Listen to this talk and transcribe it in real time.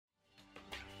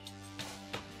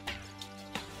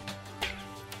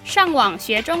上网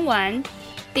学中文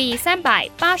第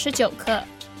389课。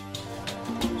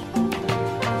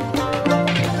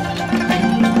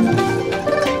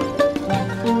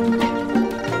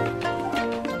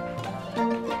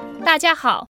大家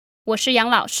好，我是杨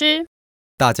老师。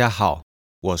大家好，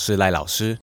我是赖老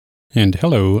师。And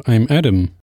hello, I'm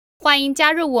Adam. 欢迎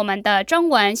加入我们的中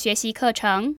文学习课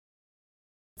程。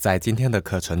在今天的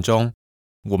课程中，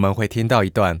我们会听到一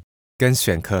段跟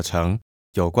选课程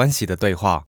有关系的对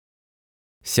话。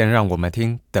先让我们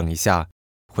听等一下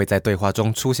会在对话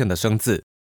中出现的生字。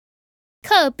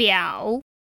课表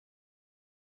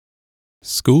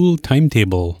School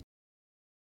timetable.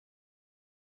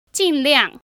 尽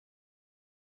量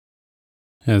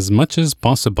As much as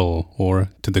possible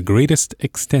or to the greatest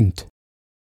extent.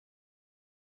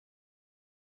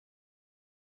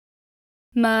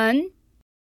 门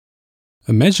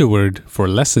A measure word for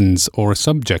lessons or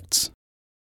subjects.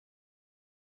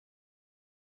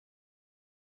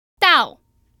 到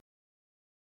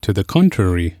To the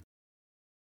contrary.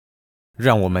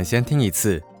 让我们先听一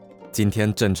次今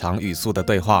天正常语速的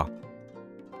对话。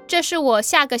这是我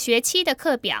下个学期的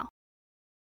课表。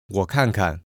我看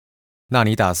看，那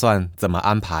你打算怎么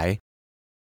安排？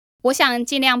我想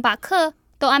尽量把课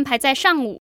都安排在上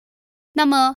午，那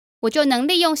么我就能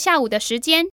利用下午的时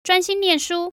间专心念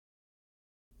书。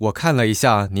我看了一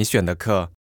下你选的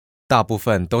课，大部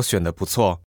分都选得不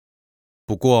错。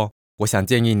不过，我想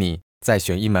建议你再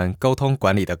选一门沟通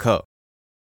管理的课。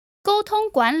沟通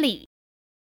管理，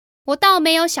我倒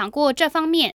没有想过这方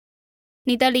面。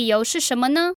你的理由是什么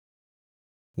呢？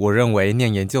我认为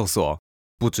念研究所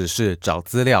不只是找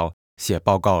资料、写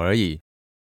报告而已。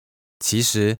其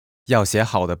实，要写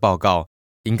好的报告，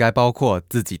应该包括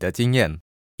自己的经验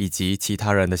以及其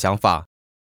他人的想法。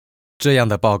这样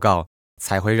的报告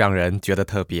才会让人觉得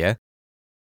特别。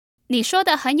你说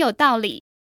的很有道理，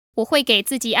我会给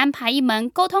自己安排一门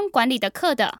沟通管理的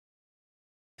课的。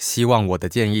希望我的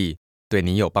建议对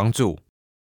你有帮助。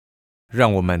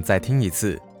让我们再听一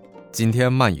次今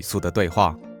天慢语速的对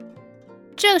话。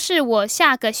这是我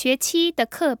下个学期的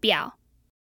课表。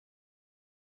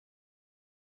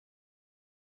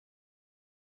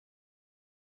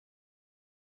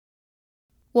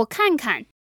我看看。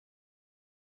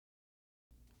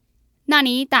那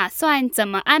你打算怎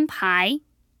么安排？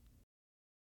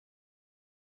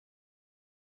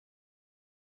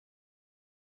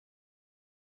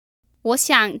我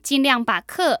想尽量把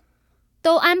课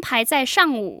都安排在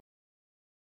上午。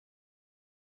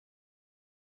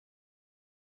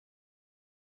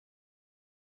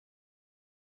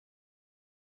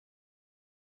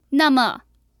那么，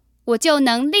我就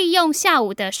能利用下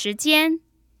午的时间，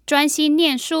专心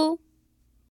念书。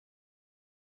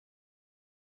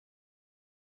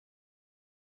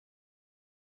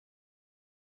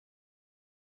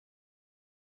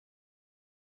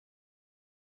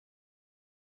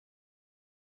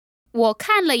我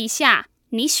看了一下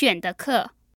你选的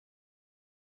课，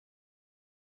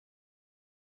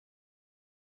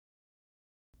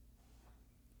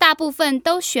大部分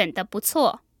都选得不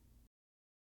错。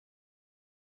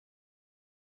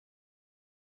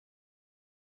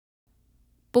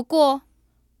不过，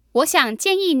我想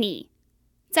建议你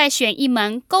再选一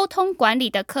门沟通管理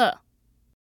的课。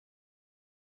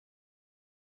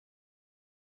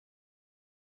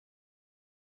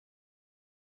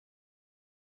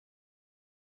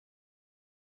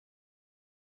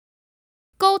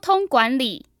沟通管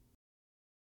理，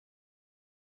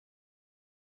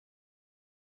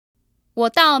我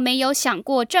倒没有想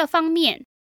过这方面。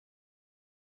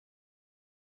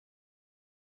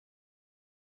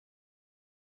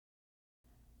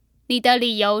你的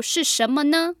理由是什么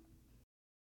呢？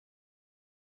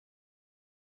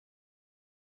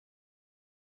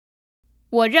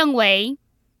我认为，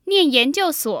念研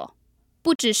究所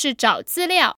不只是找资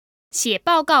料、写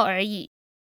报告而已。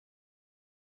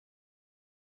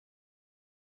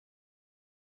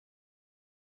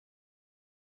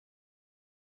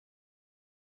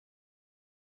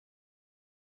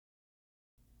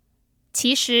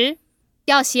其实，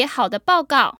要写好的报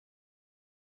告，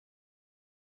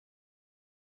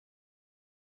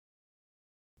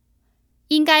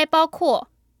应该包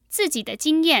括自己的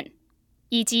经验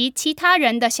以及其他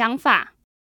人的想法。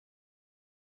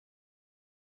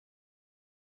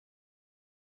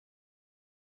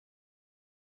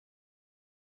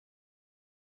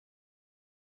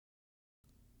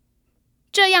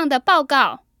这样的报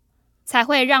告才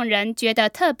会让人觉得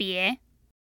特别。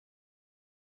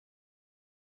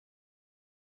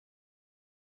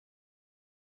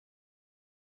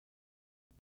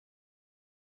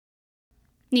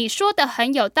你说的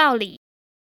很有道理。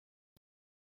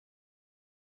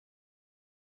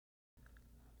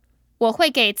我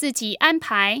会给自己安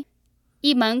排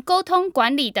一门沟通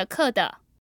管理的课的。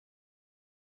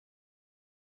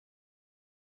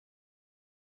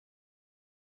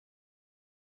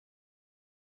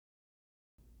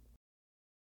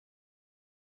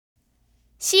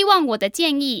希望我的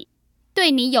建议对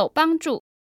你有帮助。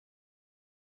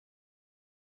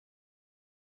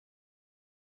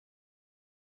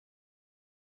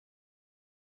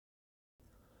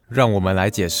让我们来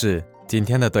解释今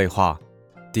天的对话。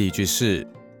第一句是：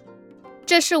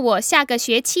这是我下个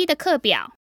学期的课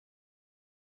表。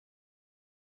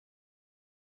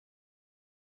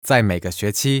在每个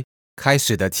学期开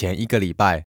始的前一个礼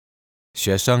拜，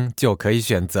学生就可以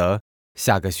选择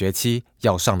下个学期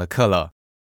要上的课了。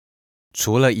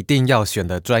除了一定要选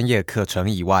的专业课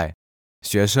程以外，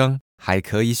学生还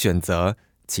可以选择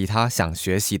其他想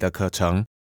学习的课程。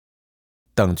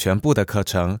等全部的课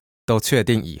程都确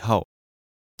定以后，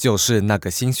就是那个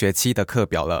新学期的课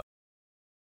表了。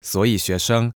所以学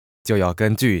生就要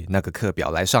根据那个课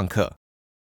表来上课。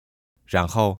然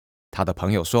后他的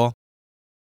朋友说：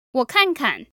我看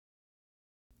看。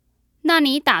那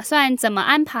你打算怎么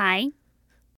安排？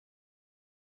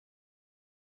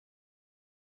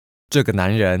这个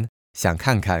男人想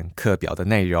看看课表的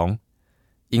内容，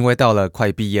因为到了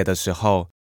快毕业的时候，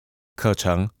课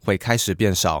程会开始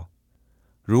变少。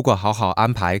如果好好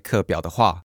安排课表的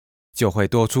话，就会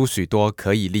多出许多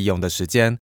可以利用的时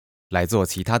间来做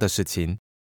其他的事情。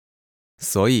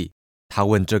所以他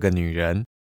问这个女人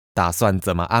打算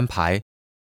怎么安排。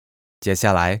接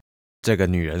下来这个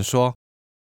女人说：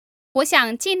我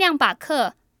想尽量把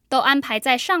课都安排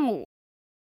在上午。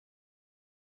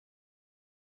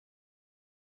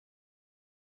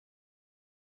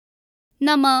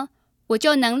那么我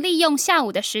就能利用下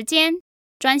午的时间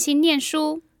专心念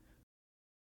书。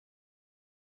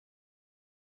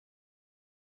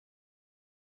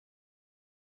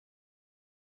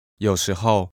有时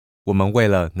候我们为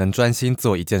了能专心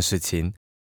做一件事情，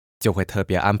就会特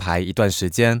别安排一段时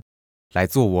间来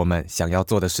做我们想要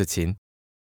做的事情。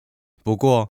不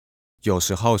过有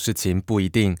时候事情不一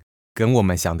定跟我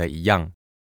们想的一样，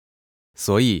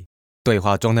所以对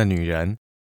话中的女人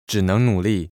只能努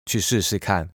力去试试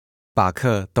看，把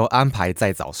课都安排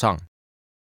在早上。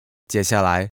接下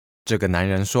来这个男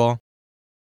人说：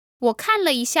我看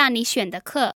了一下你选的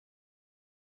课，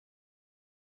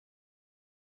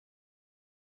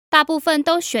大部分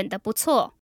都选得不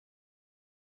错。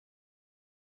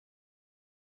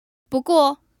不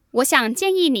过我想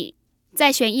建议你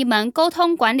再选一门沟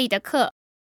通管理的课。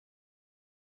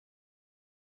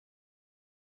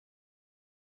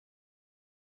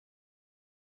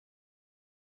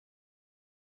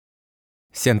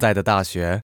现在的大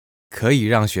学可以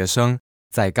让学生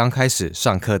在刚开始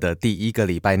上课的第一个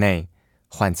礼拜内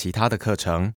换其他的课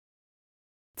程。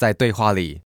在对话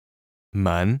里，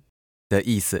门的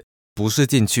意思不是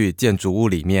进去建筑物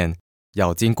里面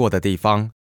要经过的地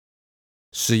方，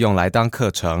是用来当课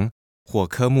程或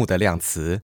科目的量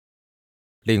词。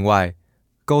另外，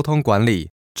沟通管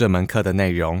理这门课的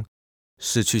内容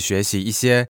是去学习一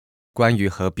些关于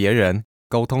和别人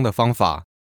沟通的方法。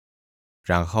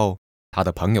然后他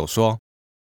的朋友说：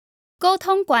沟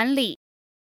通管理，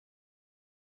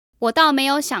我倒没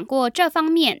有想过这方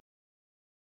面。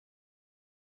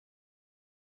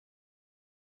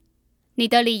你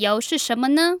的理由是什么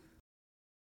呢？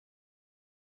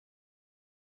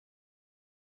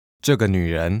这个女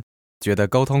人觉得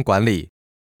沟通管理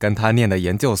跟她念的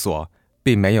研究所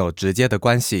并没有直接的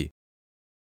关系，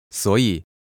所以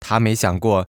她没想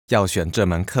过要选这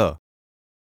门课。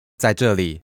在这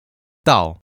里，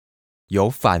倒有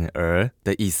反而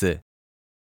的意思。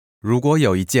如果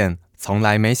有一件从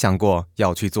来没想过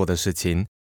要去做的事情，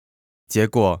结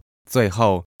果最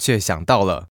后却想到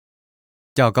了，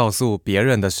要告诉别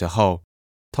人的时候，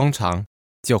通常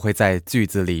就会在句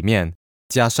子里面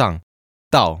加上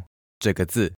到这个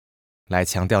字，来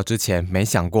强调之前没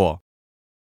想过。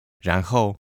然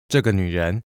后这个女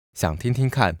人想听听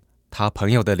看她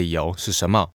朋友的理由是什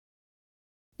么。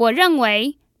我认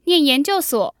为念研究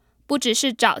所不只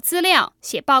是找资料、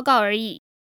写报告而已。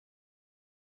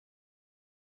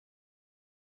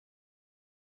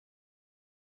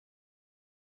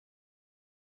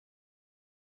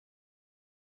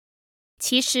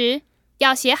其实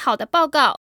要写好的报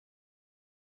告，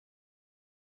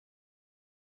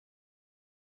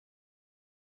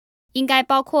应该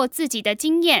包括自己的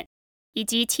经验以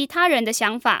及其他人的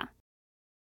想法。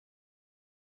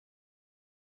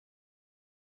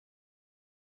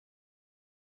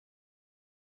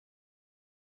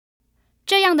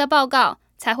这样的报告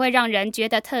才会让人觉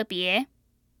得特别。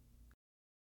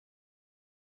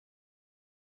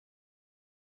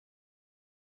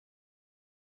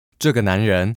这个男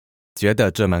人觉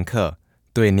得这门课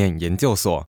对念研究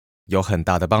所有很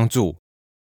大的帮助，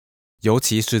尤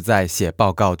其是在写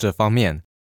报告这方面，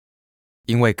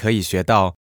因为可以学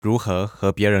到如何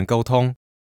和别人沟通，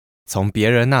从别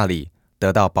人那里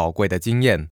得到宝贵的经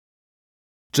验，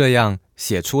这样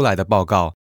写出来的报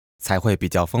告才会比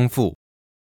较丰富，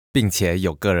并且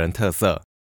有个人特色。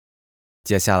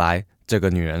接下来，这个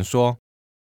女人说：“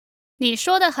你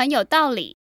说的很有道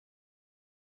理。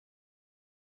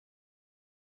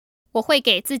我会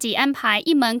给自己安排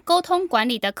一门沟通管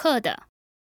理的课的。”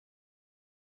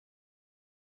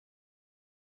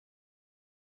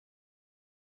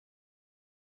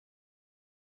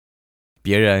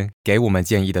别人给我们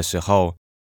建议的时候，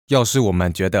要是我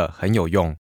们觉得很有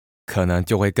用，可能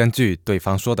就会根据对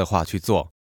方说的话去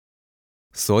做。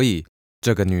所以，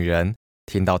这个女人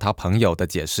听到她朋友的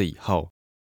解释以后，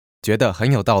觉得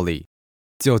很有道理，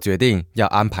就决定要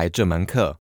安排这门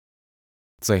课。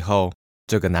最后，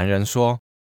这个男人说：“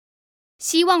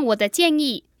希望我的建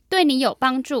议对你有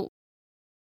帮助。”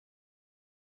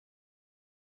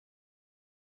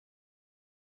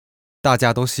大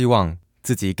家都希望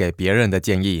自己给别人的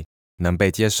建议能被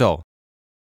接受，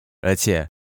而且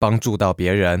帮助到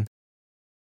别人。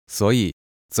所以，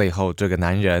最后这个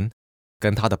男人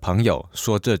跟他的朋友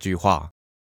说这句话，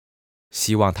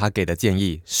希望他给的建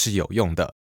议是有用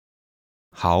的。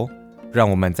好，让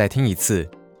我们再听一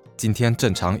次今天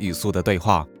正常语速的对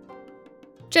话。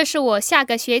这是我下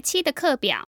个学期的课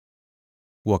表。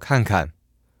我看看，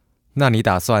那你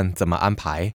打算怎么安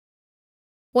排？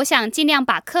我想尽量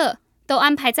把课都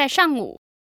安排在上午，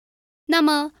那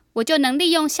么我就能利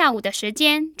用下午的时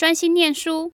间专心念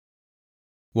书。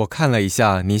我看了一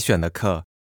下你选的课，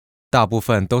大部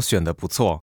分都选得不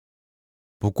错。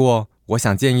不过，我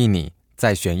想建议你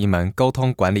再选一门沟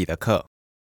通管理的课。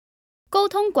沟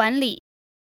通管理？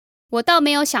我倒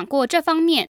没有想过这方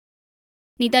面。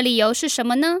你的理由是什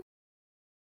么呢？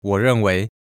我认为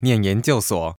念研究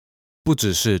所不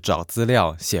只是找资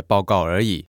料、写报告而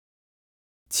已。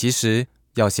其实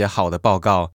要写好的报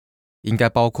告，应该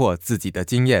包括自己的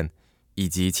经验以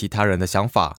及其他人的想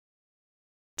法，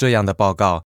这样的报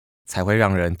告才会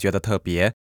让人觉得特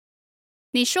别。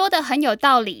你说的很有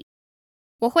道理，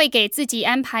我会给自己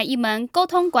安排一门沟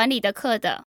通管理的课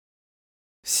的。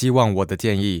希望我的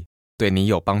建议对你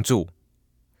有帮助。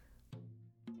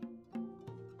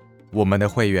我们的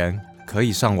会员可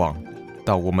以上网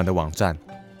到我们的网站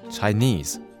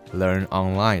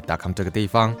ChineseLearnOnline.com 这个地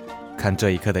方看这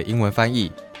一课的英文翻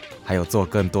译，还有做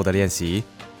更多的练习。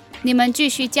你们继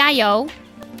续加油！